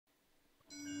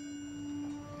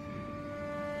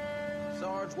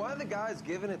Sarge, why are the guys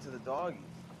giving it to the doggies?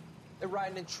 They're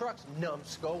riding in trucks,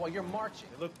 numbskull, while you're marching.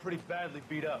 They look pretty badly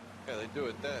beat up. Yeah, they do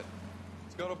it then.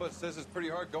 Scuttlebutt says it's pretty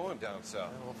hard going down south.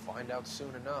 Well, we'll find out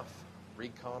soon enough.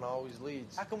 Recon always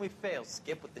leads. How can we fail,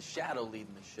 Skip, with the Shadow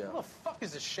leading the show? Who the fuck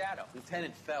is a Shadow?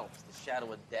 Lieutenant Phelps, the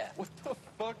Shadow of Death. What the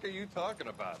fuck are you talking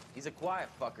about? He's a quiet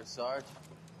fucker, Sarge.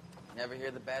 Never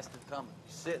hear the bastard coming.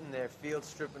 You're sitting there, field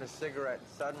stripping a cigarette, and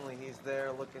suddenly he's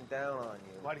there looking down on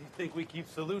you. Why do you think we keep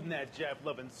saluting that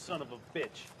Jap-loving son of a bitch?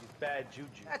 He's bad juju.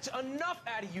 That's enough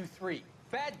out of you three.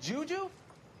 Bad juju?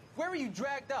 Where were you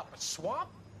dragged up? A swamp?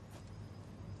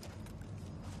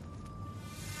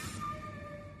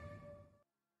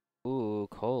 Ooh,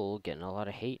 Cole getting a lot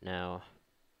of hate now.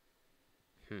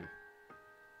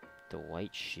 The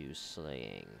white shoe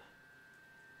slaying.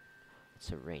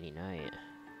 It's a rainy night.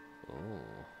 Oh.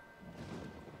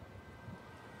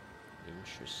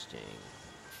 Interesting.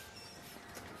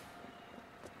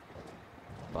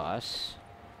 Bus.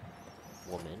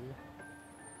 Woman.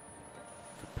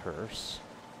 The purse.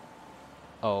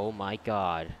 Oh my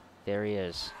god. There he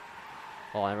is.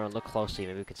 Oh, everyone look closely.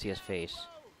 Maybe we can see his face.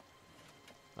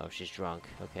 Oh, she's drunk.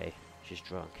 Okay. She's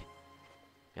drunk.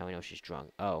 Now we know she's drunk.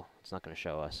 Oh, it's not going to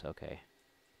show us. Okay.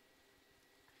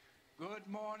 Good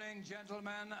morning,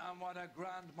 gentlemen, and what a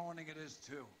grand morning it is,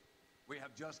 too. We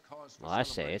have just cause for Well, I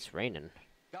say it's raining.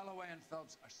 Galloway and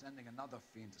Phelps are sending another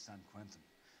fiend to San Quentin.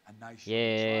 A nice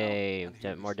Yay!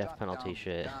 trial, More death penalty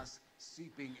shit. Gas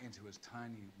seeping into his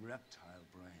tiny reptile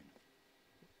brain.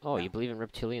 Oh, Now, you believe in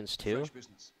reptilians too? Fresh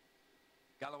business.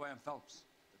 Galloway and Phelps,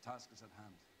 the task is at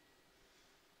hand.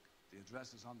 The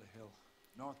address is on the hill,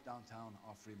 north downtown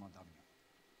off Fremont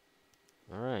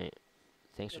Avenue. Alright.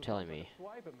 Thanks for telling me.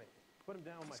 Put him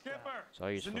down my Skipper, That's all I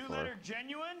use is the it new for. letter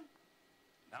genuine?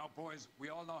 Now, boys, we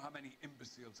all know how many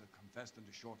imbeciles have confessed in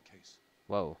the short case.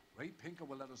 Whoa. Ray Pinker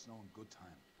will let us know in good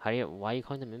time. Why are you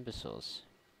calling them imbeciles?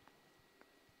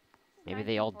 Maybe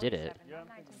they all did it.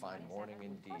 Fine morning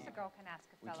indeed.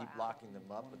 We keep locking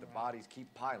them up, but the bodies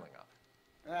keep piling up.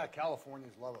 Yeah,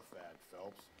 Californians love a fad,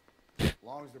 Phelps. As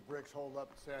long as the bricks hold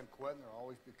up in San Quentin, there'll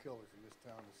always be killers in this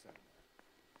town to send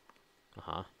there.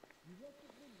 Uh-huh.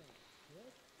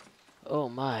 Oh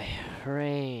my,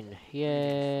 rain.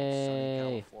 Yay.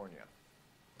 Sunny California.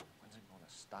 When's it going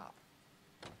to stop?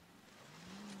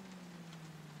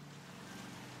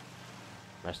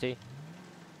 Rusty?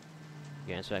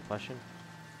 You answer that question?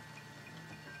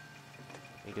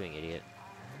 What are you doing, idiot?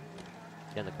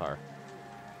 Get in the car.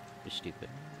 You're stupid.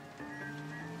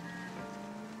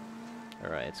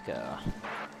 Alright, let's go.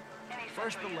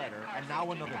 First the letter, and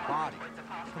now another body.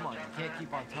 Come on, you can't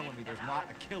keep on telling me there's not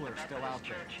a killer still out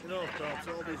there. You know, Phelps,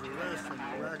 all these arrests and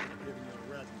the racket are giving you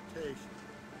a reputation.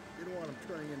 You don't want them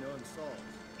turning into unsolved.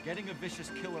 Getting a vicious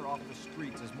killer off the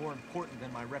streets is more important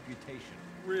than my reputation.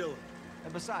 Really?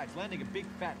 And besides, landing a big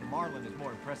fat marlin is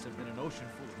more impressive than an ocean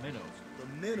full of minnows. The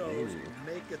minnows will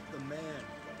make it the man,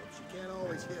 Phelps. You can't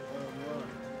always hit home runs.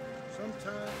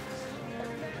 Sometimes,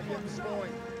 you get the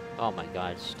point. Oh my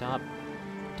god, stop.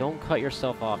 Don't cut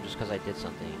yourself off just because I did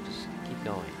something. Just keep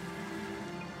going.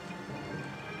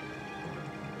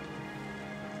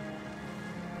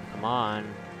 Come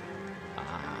on.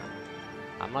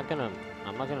 I'm not gonna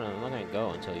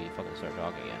go until you fucking start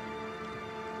talking again.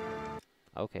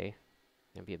 Okay.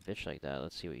 You're gonna be a bitch like that.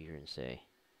 Let's see what you're gonna say.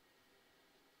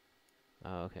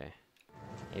 Oh, okay.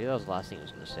 Maybe that was the last thing I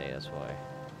was gonna say, that's why.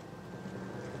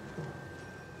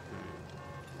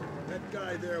 That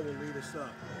guy there will lead us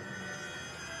up.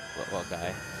 What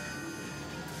guy?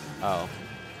 Oh.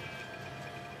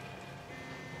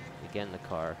 We get in the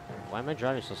car. Why am I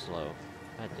driving so slow?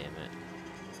 God damn it.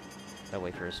 Gotta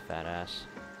wait for his fat ass.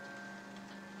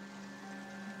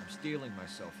 I'm steeling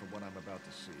myself for what I'm about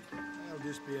to see. That'll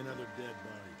just be another dead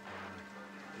body, Connor.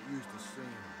 They used to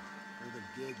sing with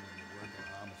a gig when you work on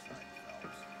homicide,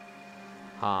 Phelps.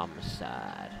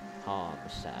 Homicide.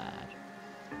 Homicide.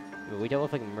 We dealt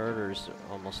with like murders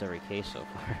almost every case so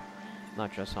far.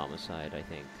 Not just homicide, I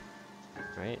think.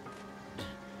 Right?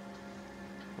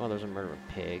 Well, there's a murder of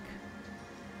a pig.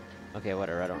 Okay,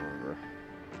 whatever, I don't remember.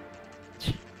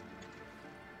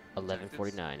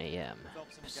 11:49 a.m.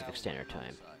 Pacific Standard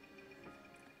Time.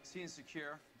 Scene is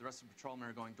secure. The rest of the patrolmen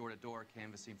are going door to door,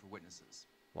 canvassing for witnesses.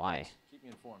 Why? Keep me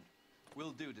informed.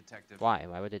 Will do, Detective. Why?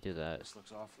 Why would they do that? This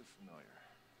looks awfully familiar.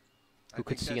 Who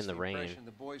could see in the rain?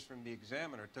 The boys from the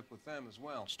Examiner took with them as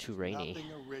well. It's too rainy.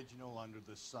 Nothing original under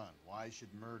the sun. Why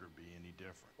should murder be any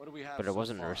different? What do we have? But it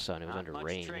wasn't under sun, it was Not under much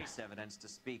rain. trace evidence to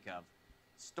speak of.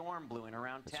 Storm blew in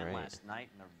around That's 10 right. last night,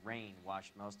 and the rain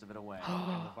washed most of it away.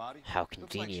 And the body? How Looks like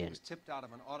she convenient. was tipped out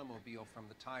of an automobile from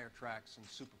the tire tracks and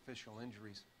superficial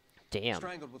injuries. Damn.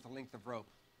 Strangled with a length of rope.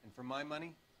 And for my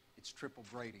money, it's triple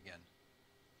bright again.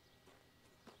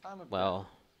 Well,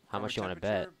 how much you want to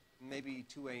bet? Maybe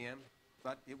 2 a.m.,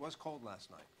 but it was cold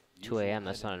last night. 2 a.m.,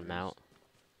 that's not an amount.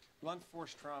 Blunt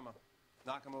force trauma.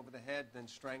 Knock him over the head, then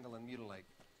strangle and mutilate.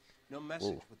 No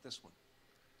message with this one.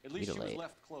 At least she was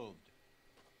left clothed.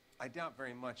 I doubt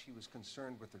very much he was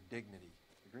concerned with her dignity.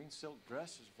 The green silk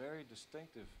dress is very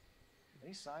distinctive.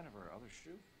 Any sign of her other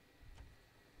shoe?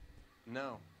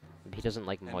 No. He doesn't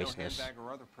like moistness. No handbag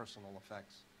or other personal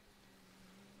effects.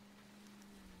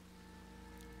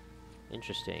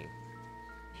 Interesting.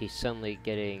 He's suddenly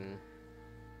getting...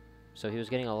 So he was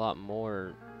getting a lot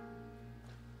more...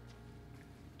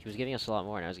 He was giving us a lot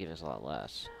more, and now he's giving us a lot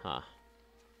less. Huh.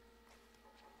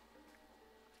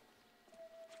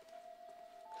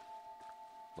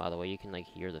 Wow, the way you can, like,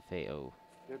 hear the oh.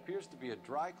 There appears to be a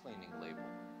dry cleaning label.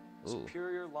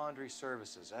 Superior Laundry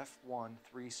Services,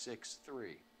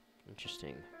 F1363.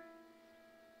 Interesting.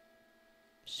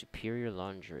 Superior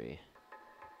Laundry.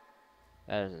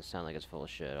 That doesn't sound like it's full of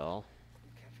shit at all.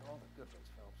 Catch all the good ones,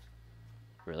 Phelps.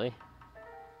 Really?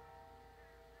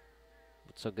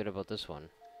 What's so good about this one?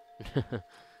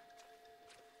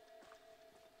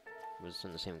 Was this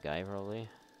in the same guy, probably?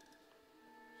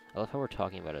 I love how we're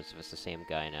talking about it as if it's the same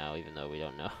guy now, even though we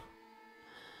don't know.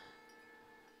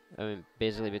 I mean,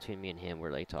 basically between me and him,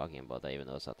 we're like talking about that, even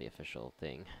though it's not the official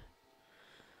thing.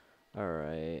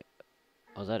 Alright.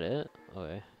 Oh, is that it?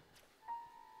 Okay.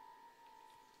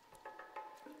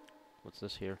 What's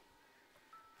this here?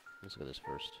 Let's look at this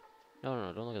first.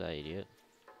 No, don't look at that, idiot.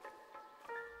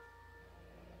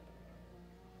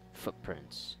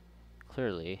 Footprints.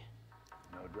 Clearly,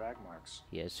 No drag marks.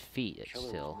 he has feet Killer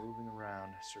still. was moving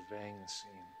around, surveying the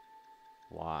scene.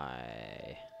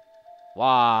 Why?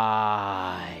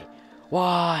 Why?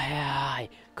 Why?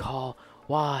 Call.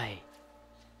 Why?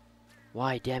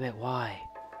 Why, damn it, why?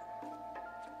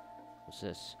 What's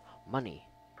this? Money.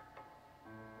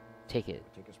 Take it.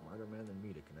 Take a smarter man than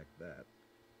me to connect that.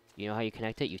 You know how you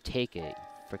connect it? You take it.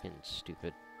 Freaking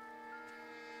stupid.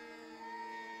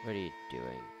 What are you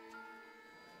doing?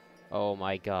 Oh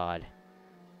my god.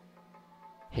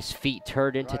 His feet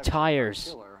turned into tires.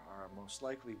 Killer are most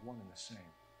likely one and the same.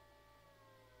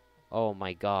 Oh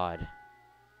my god.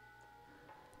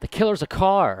 The killer's a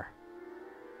car.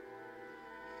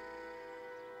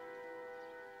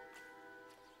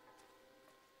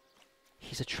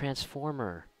 He's a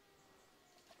transformer.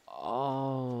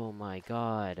 Oh my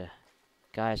god.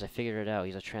 Guys, I figured it out.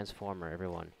 He's a transformer,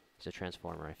 everyone. He's a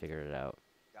transformer. I figured it out.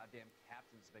 Goddamn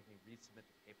captains make me resubmit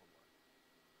the paperwork.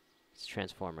 It's a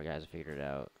transformer, guys. I figured it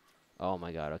out. Oh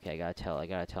my god. Okay, I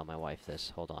gotta tell my wife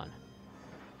this. Hold on.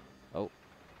 Oh.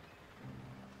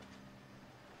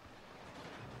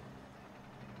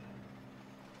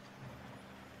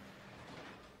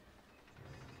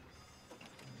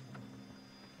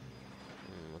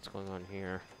 What's going on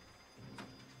here?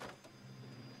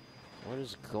 What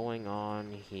is going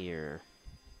on here?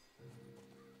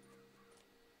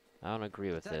 I don't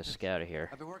agree with this. Get out of here.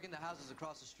 I've been working the houses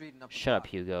across the street and up the Shut up,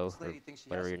 block. Hugo, This or lady thinks she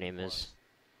whatever has your name something for is. us.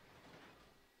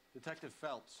 Detective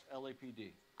Phelps,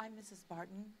 LAPD. I'm Mrs.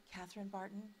 Barton, Catherine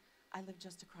Barton. I live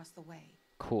just across the way.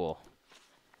 Cool.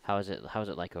 How is it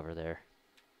like over there?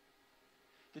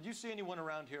 Did you see anyone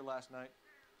around here last night?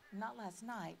 Not last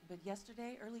night, but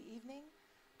yesterday, early evening,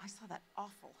 I saw that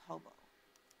awful hobo.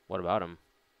 What about him?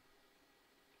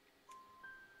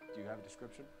 Do you have a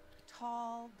description?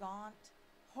 Tall, gaunt,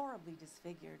 horribly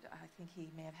disfigured. I think he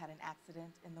may have had an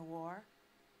accident in the war.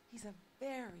 He's a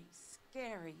very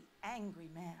scary, angry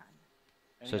man.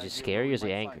 So is he scary or is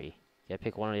he angry? You gotta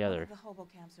pick one or the other. The hobo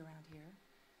camps around here.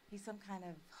 He's some kind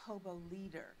of hobo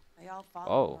leader. They all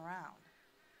follow him around.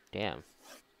 Damn.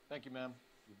 Thank you, ma'am.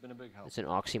 You've been a big help. It's an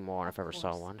oxymoron if I ever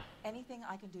saw one. Anything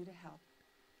I can do to help.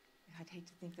 I'd hate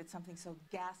to think that something so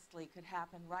ghastly could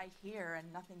happen right here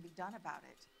and nothing be done about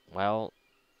it. Well,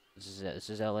 this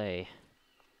is LA. I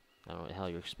don't know what the hell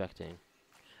you're expecting.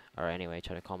 Alright, anyway,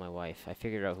 try to call my wife. I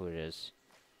figured out who it is.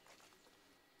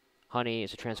 Honey,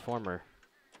 it's a transformer.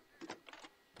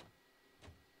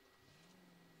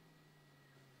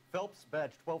 Phelps,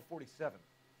 badge 1247.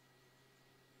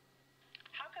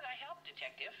 How can I help,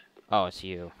 Detective? Oh, it's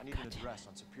you. I need an address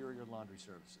on Superior Laundry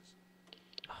Services.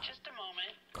 Just a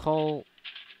moment. Call...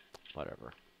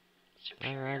 Whatever.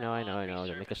 I know.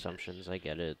 They make assumptions. I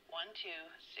get it.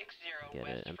 1260 I get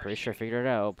West it. I'm pretty sure I First figured it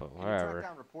out, but Can you track whatever.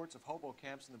 down reports of hobo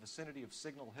camps in the vicinity of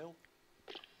Signal Hill?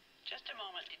 Just a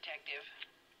moment, Detective.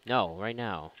 No, right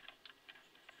now.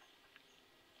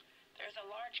 There's a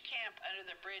large camp under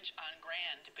the bridge on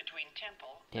Grand between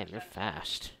Temple. Damn, you're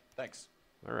fast. Thanks.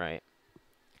 Alright.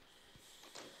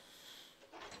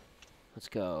 Let's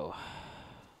go.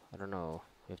 I don't know.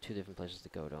 We have 2 different places to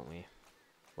go, don't we?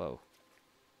 Whoa.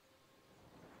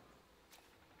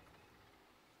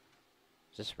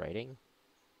 Is this writing?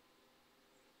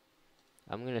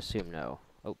 I'm gonna assume no.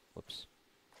 Oh, whoops.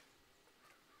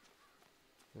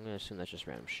 I'm gonna assume that's just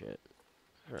random shit.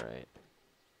 Alright.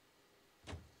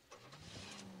 So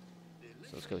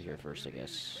let's go here first, I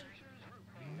guess.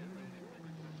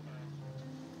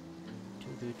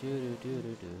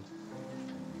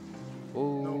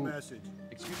 Ooh. No message.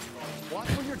 Excuse me. Watch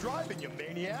when you're driving, you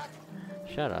maniac.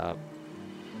 Shut up.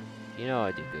 You know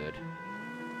I do good.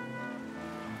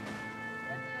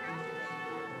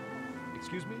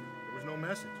 Excuse me? There was no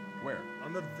message. Where?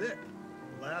 On the Vic.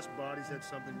 The last bodies had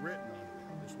something written on them.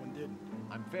 This one didn't.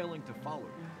 I'm failing to follow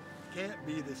you. Can't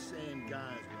be the same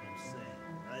guy is what I'm saying,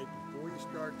 right? Before you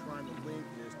start trying to link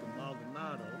this to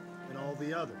Maldonado and all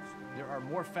the others. There are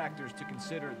more factors to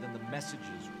consider than the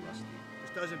messages, Rusty.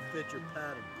 This doesn't fit your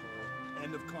pattern, Cole.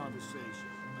 End of conversation.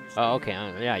 Oh, okay.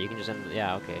 Yeah, you can just end.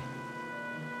 Yeah, okay.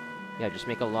 Yeah, just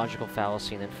make a logical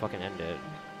fallacy and then fucking end it.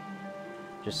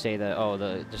 Just say that. Oh,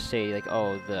 just say like,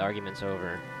 oh, the argument's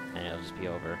over, and it'll just be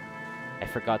over. I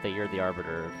forgot that you're the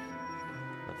arbiter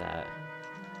of that.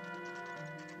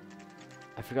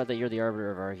 I forgot that you're the arbiter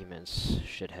of arguments,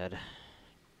 shithead.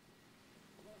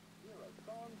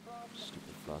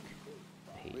 Stupid fuck.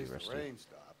 I hate you, Rusty. The rain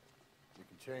stopped. You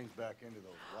can change back into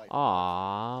those lights.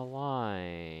 Aww,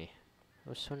 why? It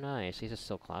was so nice. These are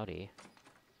still cloudy.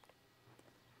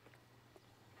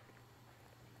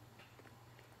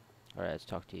 Alright, let's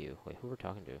talk to you. Wait, who we're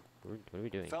talking to? What are we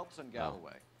doing? Phelps and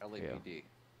Galloway, LAPD.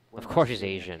 Of course he's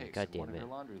Asian. God damn One of it. your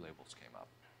laundry labels came up.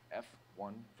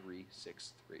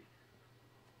 F1363.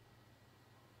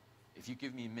 If you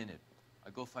give me a minute,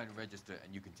 I'll go find a register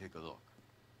and you can take a look.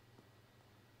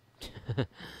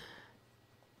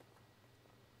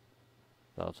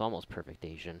 Well, it's almost perfect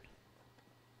Asian.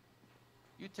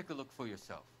 You take a look for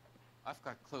yourself. I've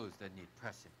got clothes that need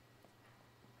pressing.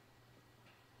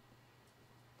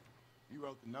 You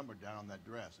wrote the number down on that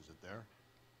dress. Is it there?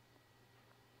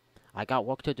 I got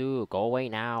work to do. Go away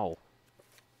now.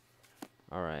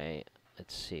 Alright,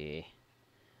 let's see.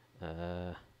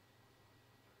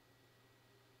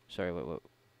 Sorry, what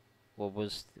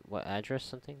was, what address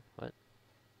something? What?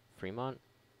 Fremont?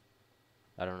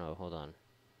 I don't know, hold on.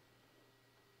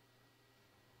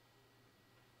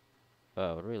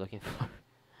 Oh, what are we looking for?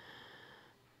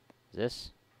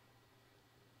 This?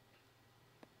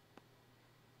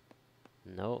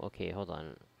 No? Okay, hold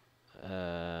on.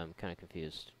 I'm kinda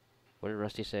confused. What did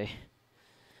Rusty say?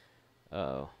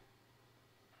 Oh.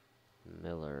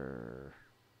 Miller.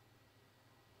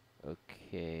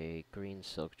 Okay, green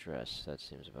silk dress. That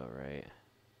seems about right.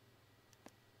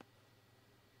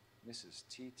 Mrs.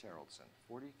 T. Terrellson,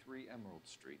 43 Emerald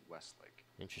Street, Westlake.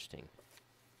 Interesting.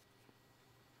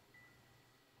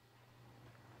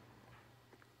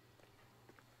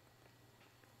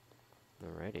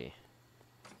 Alrighty.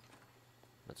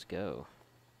 Let's go.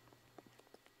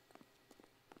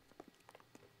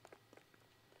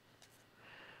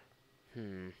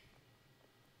 And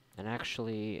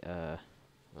actually, oh,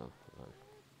 hold on.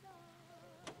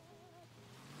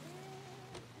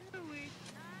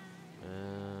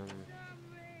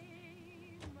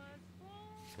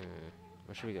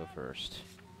 Where should we go first?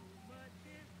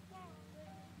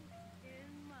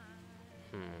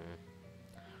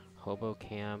 Hobo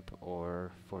camp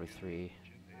or 43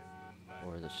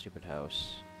 or the stupid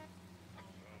house.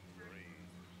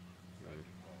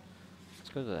 Let's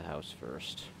go to the house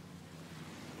first.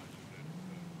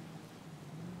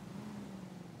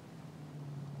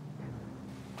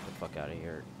 Get the fuck out of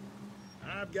here.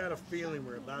 I've got a feeling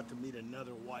we're about to meet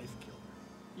another wife killer.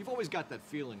 You've always got that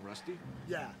feeling, Rusty.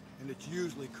 Yeah, and it's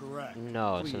usually correct.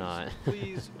 No, it's not.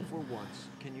 Please, for once,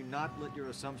 can you not let your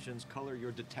assumptions color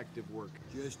your detective work?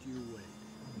 Just you wait.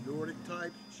 Nordic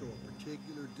types show a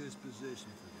particular disposition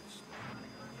for this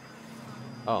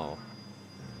stuff. Oh.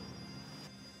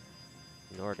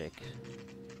 Nordic.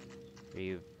 Are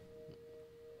you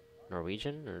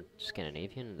Norwegian or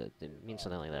Scandinavian? That means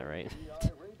something like that, right?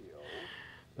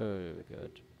 Oh,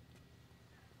 God.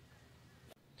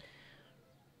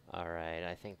 Alright,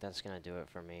 I think that's gonna do it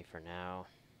for me for now.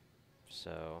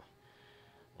 So,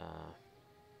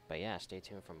 but yeah, stay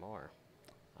tuned for more.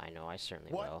 I know I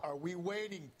certainly will. What are we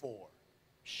waiting for?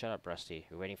 Shut up, Rusty.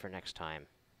 We're waiting for next time.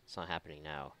 It's not happening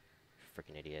now.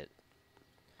 Freaking idiot.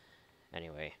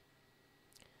 Anyway.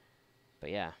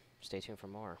 But yeah, stay tuned for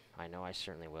more. I know I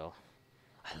certainly will.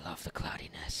 I love the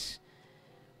cloudiness.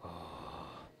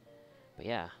 Oh. But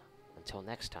yeah, until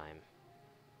next time,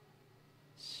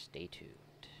 stay tuned.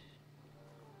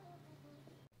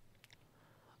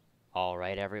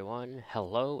 Alright everyone,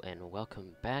 hello and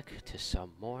welcome back to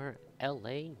some more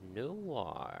LA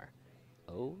Noire.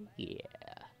 Oh yeah.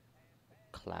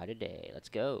 Cloudy day, let's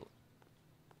go.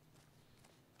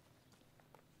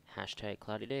 Hashtag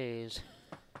cloudy days.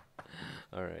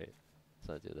 Alright,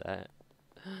 let's do that.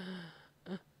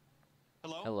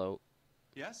 Hello? Hello.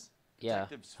 Yes? Yeah,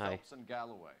 Detectives hi. Phelps and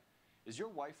Galloway. Is your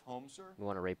wife home, sir? We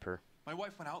want to rape her. My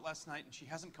wife went out last night and she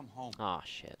hasn't come home. Aw,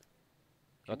 shit.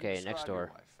 Can you Okay, describe next your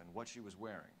door. wife and what she was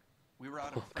wearing? We were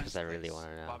out at a friend's 'Cause I really place,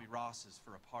 wanna know. Bobby Ross's,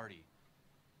 for a party.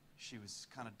 She was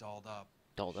kind of dolled up.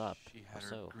 Dolled up? She How had her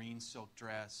so? green silk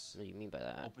dress. What do you mean by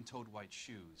that? Open-toed white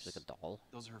shoes. She's like a doll?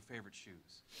 Those are her favorite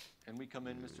shoes. Can we come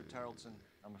in, Mr. Tarleton?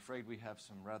 I'm afraid we have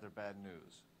some rather bad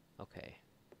news. Okay.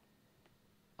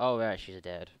 Oh, right, she's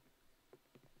dead.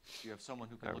 Do you have someone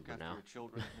who I can look remember after now. your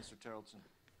children, Mr. Tarleton?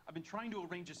 I've been trying to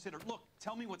arrange a sitter. Look,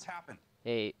 tell me what's happened.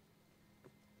 Hey.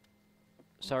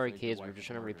 Sorry, afraid your kids, we're wife just was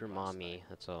trying to rape your murdered last mommy, night.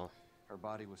 that's all. Her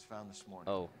body was found this morning.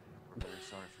 Oh. We're very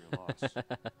sorry for your loss.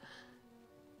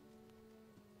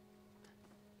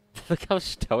 Look how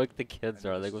stoic the kids I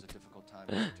know are. this They is go, a difficult time,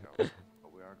 Mr. Tarleton,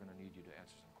 but we are going to need you to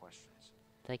answer some questions.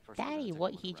 like, First, we're gonna Daddy, take a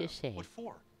what look he around. just said. What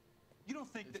for? You don't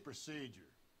think It's that... procedure.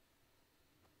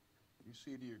 You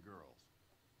see to your girls.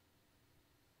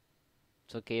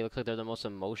 It's okay, looks like they're the most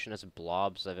emotionless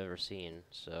blobs I've ever seen.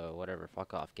 So, whatever,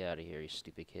 fuck off, get out of here, you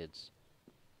stupid kids.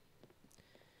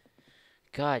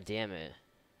 God damn it.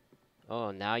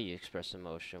 Oh, now you express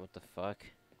emotion, what the fuck?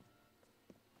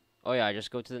 Oh yeah,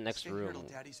 just go to the next Stay here room till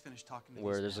Daddy's finished talking to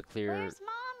where these there's a men. clear Where's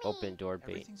Mommy? open door bait.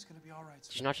 Everything's gonna be all right.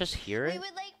 Did you not just hear We it?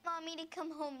 would like Mommy to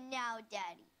come home now,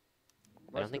 Daddy.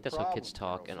 I don't think that's how kids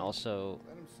talk, and also...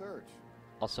 Let them search.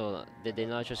 Also, did they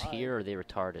not just hear, or are they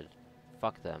retarded?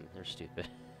 Fuck them, they're stupid.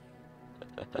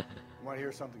 Want to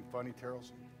hear something funny,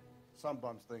 Tarleton? Some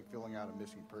bums think filling out a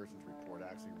missing persons report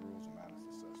actually rules them out as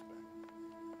a suspect.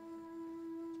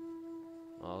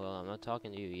 Oh, well, I'm not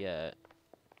talking to you yet.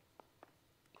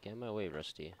 Get in my way,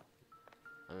 Rusty.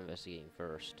 I'm investigating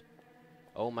first.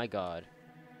 Oh my god.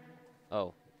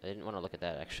 Oh, I didn't want to look at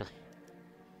that, actually.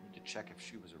 Need to check if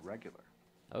she was a regular.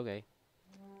 Okay.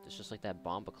 It's just like that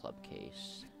Bomba Club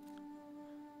case.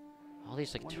 All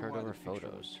these, like, turned over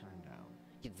photos.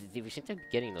 We seem to be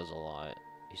getting those a lot.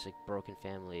 These, like, broken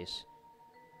families.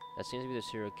 That seems to be the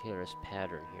serial killer's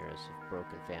pattern here, is of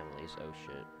broken families. Oh,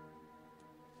 shit.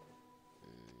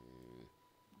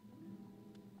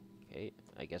 Okay,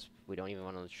 I guess we don't even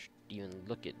want to even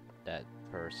look at that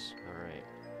purse. Alright.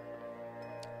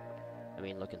 I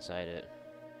mean, look inside it.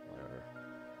 Whatever.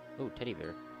 Ooh, teddy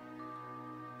bear.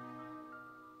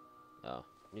 Oh,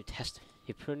 New Testament.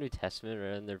 You put a New Testament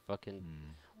right in their fucking...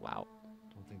 Wow.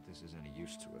 Don't think this is any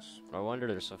use to us. No wonder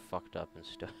they're so fucked up and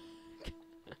stuff.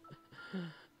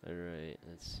 Alright,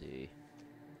 let's see.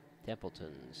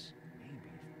 Templeton's.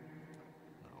 Maybe.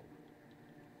 No.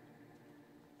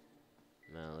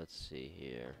 Now, let's see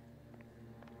here.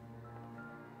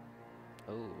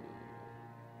 Oh.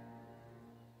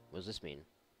 What does this mean?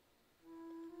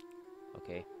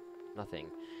 Okay. Nothing.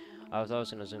 I was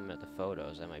always going to zoom at the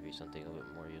photos. That might be something a little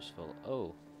bit more useful.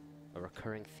 Oh. A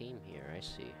recurring theme here. I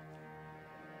see.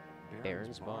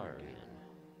 Baron's Bar again.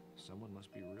 Someone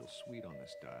must be real sweet on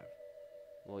this dive.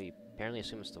 Well, you apparently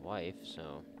assume it's the wife,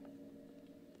 so...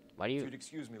 Why do If you... you'd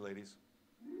excuse me, ladies.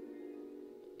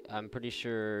 I'm pretty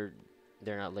sure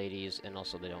they're not ladies, and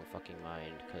also they don't fucking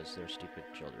mind, because they're stupid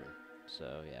children.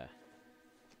 So, yeah.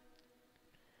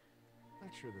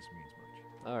 Not sure this means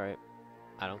much. Alright.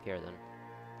 I don't care then.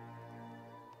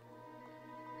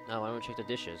 Now, why don't we check the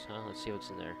dishes, huh? Let's see what's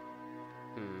in there.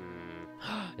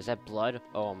 Is that blood?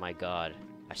 Oh my god.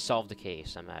 I solved the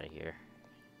case. I'm out of here.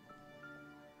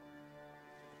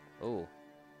 Oh.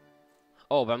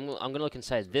 Oh, but I'm gonna look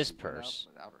inside this purse.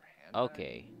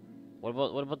 Okay. What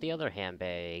about the other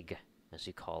handbag, as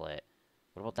you call it?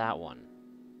 What about that one?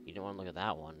 You don't want to look at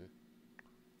that one.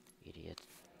 Idiot.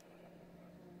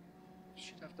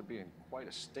 She'd have to be in quite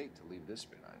a state to leave this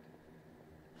behind.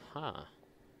 Huh.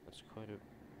 That's quite a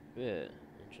bit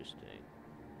interesting.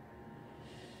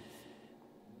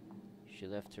 She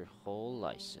left her whole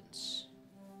license.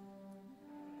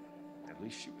 At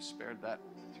least she was spared that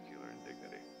particular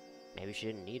indignity. Maybe she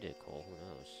didn't need it, Cole. Who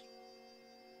knows?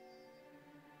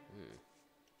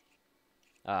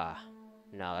 Ah.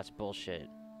 No, that's bullshit.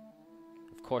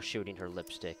 Of course she would need her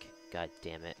lipstick. God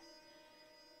damn it.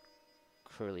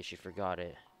 Clearly she forgot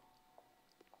it.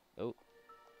 Oh.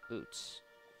 Boots.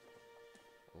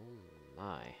 Oh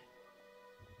my.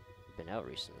 Been out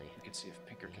recently. You can see if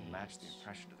Pinker can match the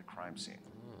impression to the crime scene.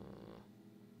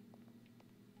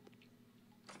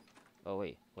 Oh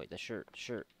wait, the shirt.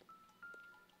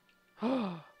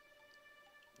 Lost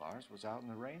Lars was out in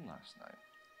the rain last night.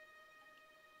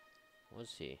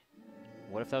 Was he?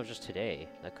 What if that was just today?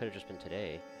 That could have just been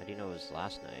today. How do you know it was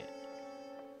last night?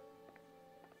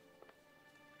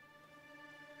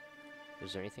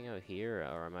 Is there anything out here,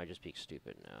 or am I just being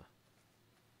stupid now?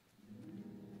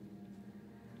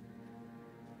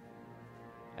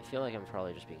 I feel like I'm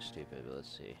probably just being stupid, but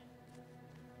let's see.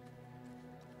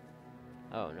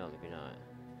 Oh, no, maybe not.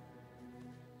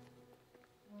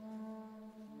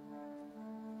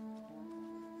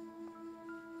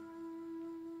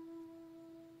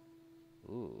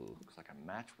 Ooh. Looks like a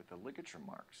match with the ligature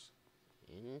marks.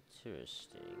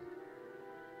 Interesting.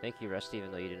 Thank you, Rusty,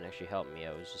 even though you didn't actually help me.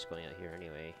 I was just going out here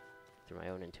anyway, through my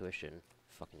own intuition.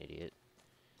 Fucking idiot.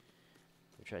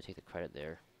 I'm trying to take the credit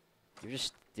there.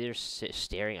 They're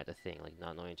staring at the thing, like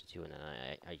not knowing what to do, and then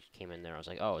I came in there, I was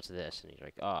like, oh, it's this, and he's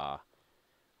like, ah.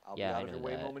 I'll Yeah, be I out of know your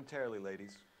way that. momentarily,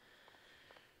 ladies.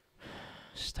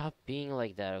 Stop being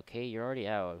like that, okay? You're already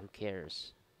out. Who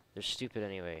cares? They're stupid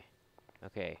anyway.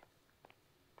 Okay.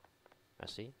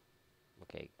 Rusty?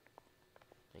 Okay.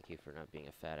 Thank you for not being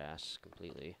a fat ass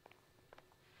completely.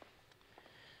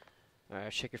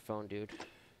 Alright, check your phone, dude.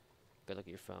 Good look at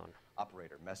your phone.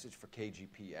 Operator, message for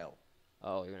KGPL.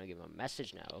 Oh, you're gonna give him a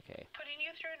message now, okay. Putting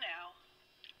you through now.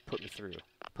 Put me through.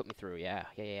 Put me through, yeah.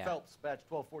 Yeah. Phelps, badge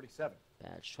 1247.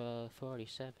 Badge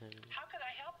 1247. How could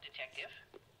I help, Detective?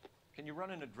 Can you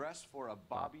run an address for a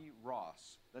Bobby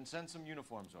Ross? Then send some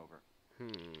uniforms over.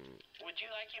 Would you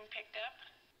like him picked up?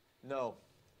 No.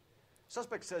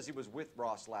 Suspect says he was with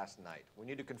Ross last night. We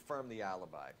need to confirm the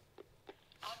alibi.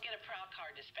 I'll get a prowl car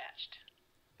dispatched.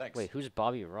 Thanks. Wait, who's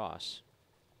Bobby Ross?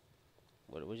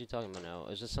 What was you talking about now?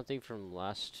 Is this something from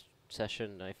last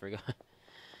session? I forgot.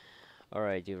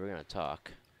 Alright, dude, we're gonna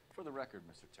talk. For the record,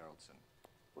 Mr. Terrelson,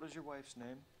 what is your wife's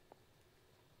name?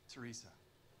 Teresa.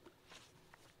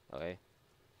 Okay.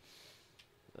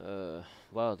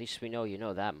 Well, at least we know you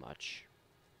know that much.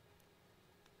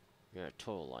 You're a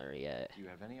total liar yet. Do you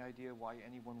have any idea why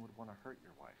anyone would want to hurt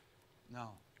your wife?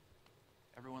 No.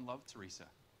 Everyone loved Teresa.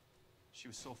 She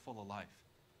was so full of life.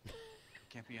 There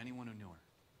can't be anyone who knew her.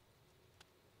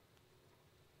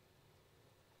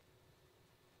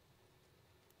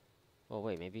 Well,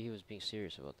 wait, maybe he was being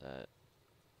serious about that.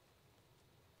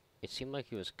 It seemed like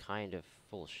he was kind of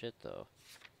full of shit, though.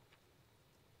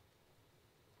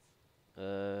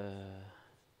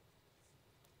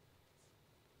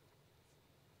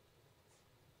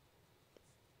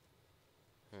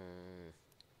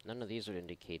 None of these would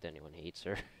indicate that anyone hates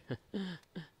her.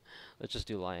 Let's just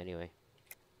do lie anyway.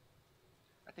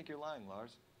 I think you're lying,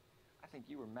 Lars. I think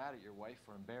you were mad at your wife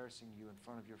for embarrassing you in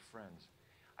front of your friends.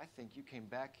 I think you came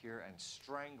back here and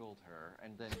strangled her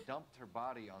and then dumped her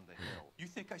body on the hill. You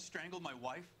think I strangled my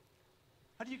wife?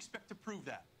 How do you expect to prove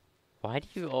that? Why do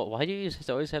you just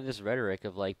always have this rhetoric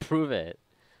of like, prove it,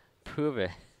 prove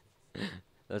it?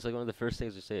 That's like one of the first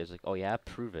things you say. It's like, oh yeah,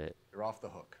 prove it. You're off the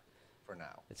hook. For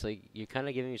now. It's like you're kind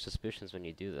of giving me suspicions when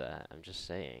you do that. I'm just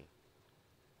saying.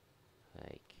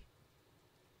 Like,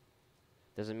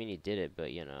 doesn't mean you did it,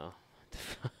 but you know.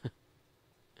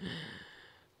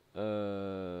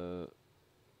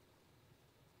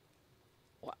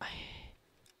 What?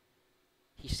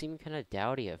 He seemed kind of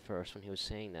dowdy at first when he was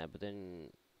saying that, but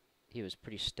then he was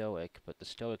pretty stoic. But the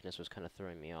stoicness was kind of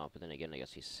throwing me off. But then again, I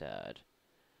guess he's sad.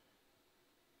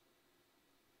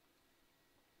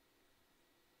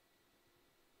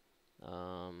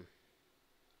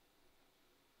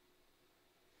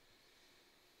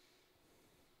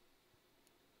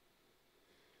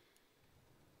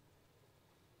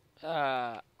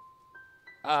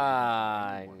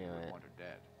 I knew it. Want her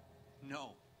dead.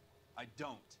 No, I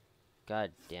don't.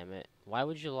 God damn it. Why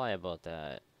would you lie about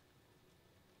that?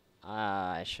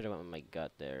 I should have went with my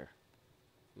gut there.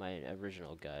 My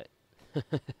original gut.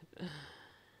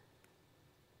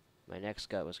 My next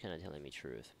gut was kind of telling me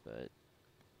truth, but...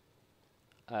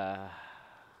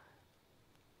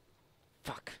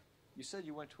 Fuck. You said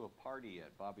you went to a party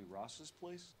at Bobby Ross's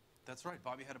place? That's right.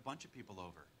 Bobby had a bunch of people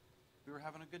over. We were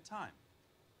having a good time.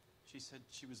 She said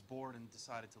she was bored and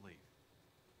decided to leave.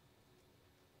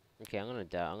 Okay, I'm gonna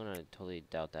totally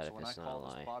doubt that So if it's not a when I call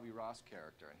lie. this Bobby Ross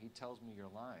character and he tells me you're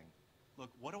lying.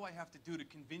 Look, what do I have to do to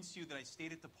convince you that I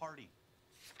stayed at the party?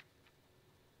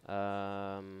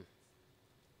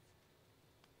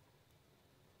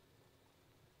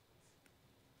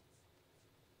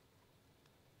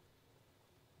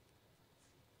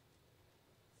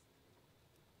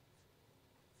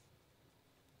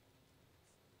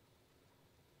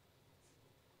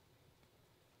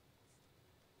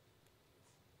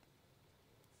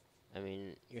 I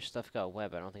mean, your stuff got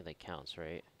wet, but I don't think that counts,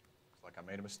 right? Looks like I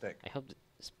made a mistake. I hope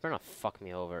this better not fuck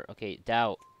me over. Okay,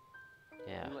 doubt.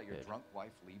 Yeah, You let your good. drunk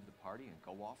wife leave the party and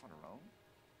go off on her own?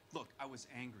 Look, I was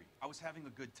angry. I was having a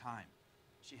good time.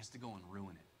 She has to go and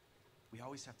ruin it. We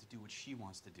always have to do what she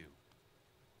wants to do.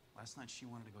 Last night she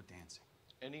wanted to go dancing.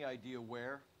 Any idea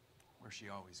where? Where she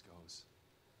always goes.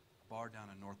 A bar down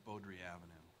on North Beaudry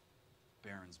Avenue.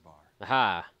 Baron's Bar.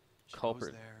 Aha! She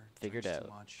Culprit goes there, figured drinks out.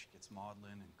 too much, gets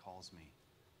maudlin, and calls me.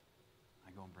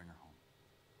 I go and bring her home.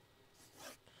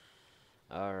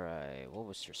 Alright, what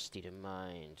was her state of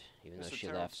mind? Even though Mr. she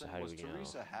left, so Terrelson, how do was we know?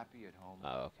 Teresa happy at home?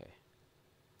 Oh, okay.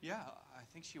 Yeah, I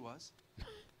think she was.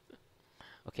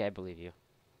 Okay, I believe you.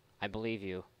 I believe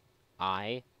you.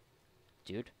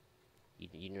 Dude,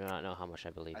 you do not know how much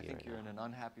I believe I you think right you're now. in an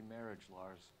unhappy marriage,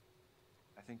 Lars.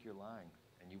 I think you're lying,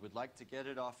 and you would like to get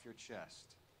it off your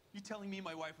chest. You telling me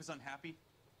my wife was unhappy?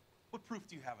 What proof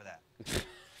do you have of that?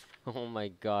 Oh my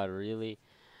god, really?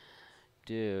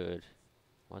 Dude.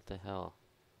 What the hell?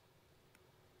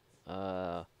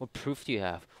 What proof do you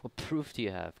have? What proof do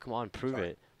you have? Come on, prove Sorry.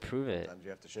 it. Prove it. Sometimes you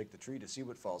have to shake the tree to see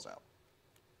what falls out.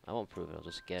 I won't prove it. I'll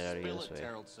just get it out of here Spill this it, way.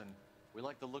 Terrelson. We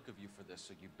like the look of you for this,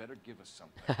 so you better give us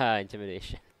something. Haha,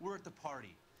 intimidation. We're at the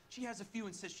party. She has a few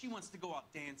and says she wants to go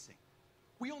out dancing.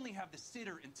 We only have the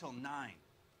sitter until 9.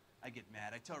 I get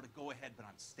mad. I tell her to go ahead, but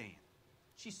I'm staying.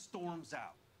 She storms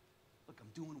out. Look, I'm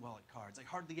doing well at cards. I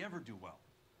hardly ever do well.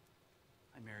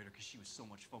 I married her because she was so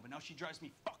much fun, but now she drives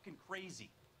me fucking crazy.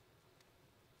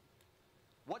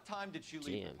 What time did she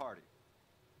leave the Damn. party?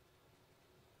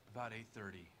 About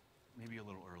 8:30, maybe a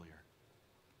little earlier.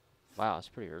 Wow, it's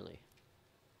pretty early.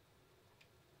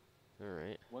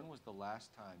 Alright. When was the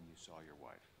last time you saw your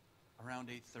wife? Around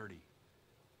 8:30.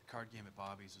 The card game at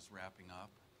Bobby's was wrapping up.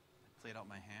 I played out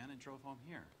my hand and drove home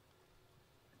here.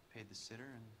 I paid the sitter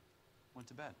and went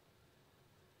to bed.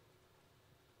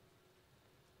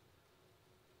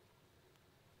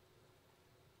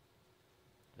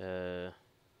 Let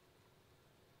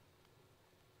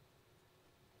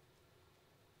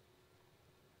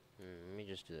me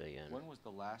just do that again. When was the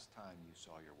last time you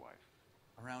saw your wife?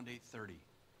 Around 8:30.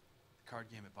 The card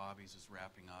game at Bobby's was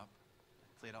wrapping up. I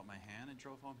played out my hand and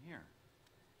drove home here.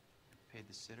 I paid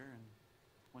the sitter and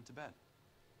went to bed.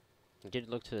 I did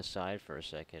look to the side for a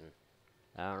second.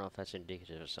 I don't know if that's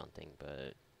indicative of something,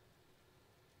 but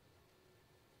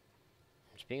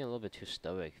I'm just being a little bit too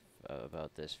stoic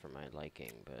about this for my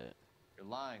liking, but You're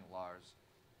lying, Lars.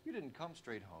 You didn't come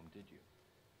straight home, did you?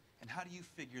 And how do you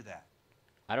figure that?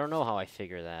 I don't know how I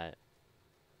figure that.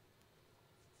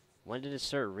 When did it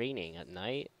start raining? At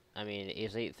night? I mean,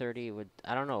 is 8:30 would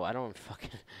I don't know. I don't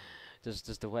fucking does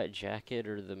the wet jacket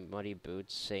or the muddy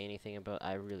boots say anything about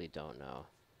I really don't know.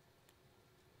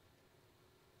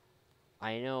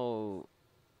 I know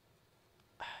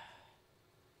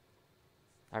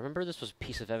I remember this was a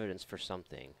piece of evidence for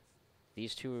something.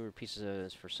 These two were pieces of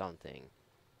evidence for something.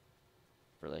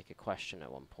 For like a question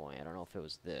at one point. I don't know if it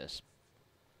was this.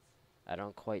 I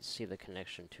don't quite see the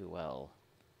connection too well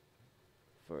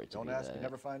for it to Don't be ask, that. you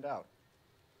never find out.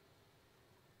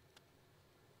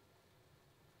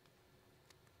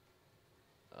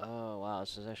 Oh wow,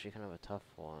 this is actually kind of a tough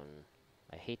one.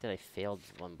 I hate that I failed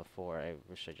one before. I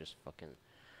wish I just fucking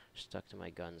stuck to my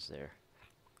guns there.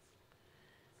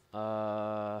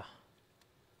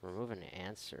 Remove an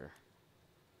answer.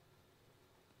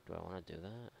 Do I want to do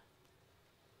that?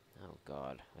 Oh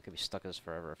god, I could be stuck in this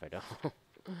forever if I don't.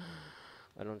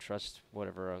 I don't trust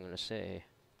whatever I'm gonna say.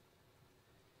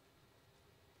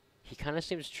 He kind of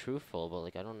seems truthful, but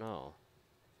like I don't know.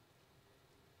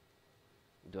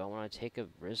 Do I want to take a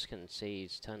risk and say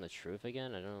he's telling the truth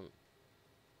again? I don't.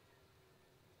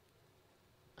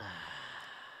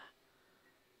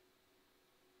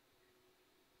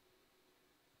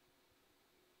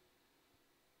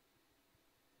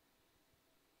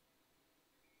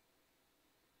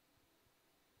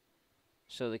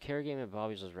 So the care game at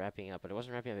Bobby's was wrapping up, but it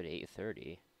wasn't wrapping up at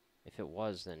 8:30. If it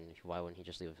was, then why wouldn't he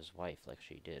just leave with his wife like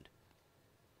she did?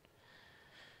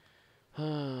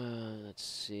 Let's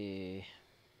see.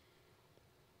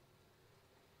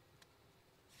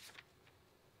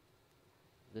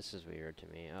 This is weird to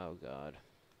me. Oh god.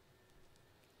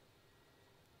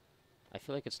 I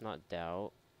feel like it's not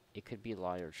doubt. It could be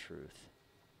lie or truth.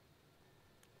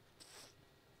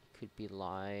 It could be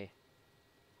lie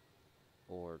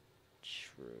or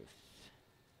truth.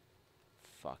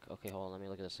 Fuck. Okay, hold on. Let me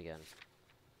look at this again.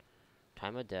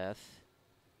 Time of death.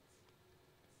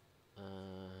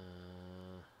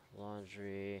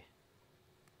 Laundry.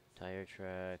 Tire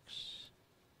tracks.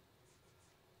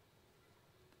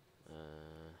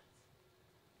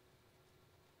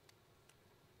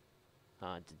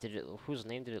 Did it? Whose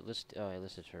name did it list? Oh, I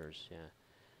listed hers. Yeah.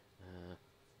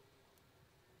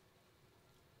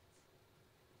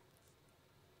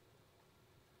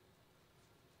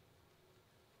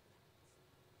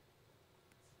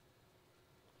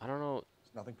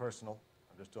 It's nothing personal.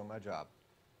 I'm just doing my job.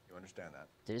 You understand that?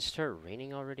 Did it start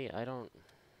raining already? I don't...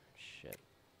 Shit.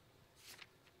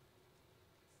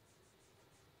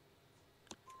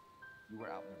 You were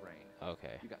out in the rain.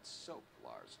 Okay. You got soaked,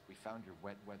 Lars. We found your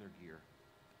wet weather gear.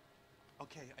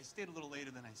 Okay, I stayed a little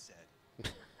later than I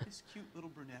said. This cute little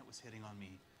brunette was hitting on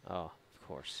me. Oh, of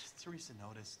course. Teresa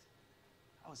noticed.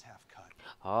 I was half cut.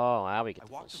 Oh, now we get I the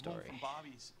full walked her story. home from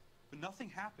Bobby's, but nothing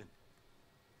happened.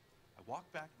 I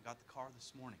walked back and got the car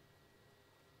this morning.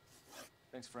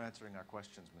 Thanks for answering our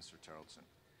questions, Mr. Tarleton.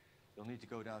 You'll need to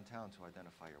go downtown to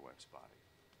identify your wife's body.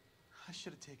 I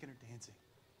should have taken her dancing.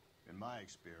 In my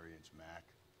experience, Mac,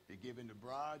 if you give in to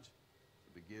broads,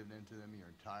 you'll be giving in to them your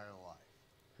entire life.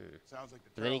 Sounds like the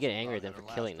But then you get Tarleton angry at broad them had for her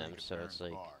last killing drink them, at so Baron's it's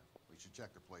like... bar. We should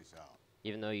check the place out.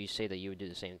 Even though you say that you would do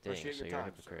the same thing, Appreciate so your you're a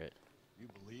time, sir. hypocrite. You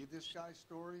believe this guy's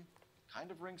story?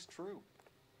 Kind of rings true.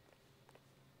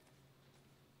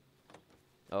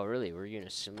 Oh, really? Were you in a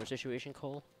similar situation,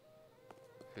 Cole?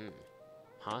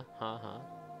 Huh? Alright,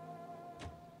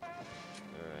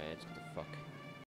 what the fuck?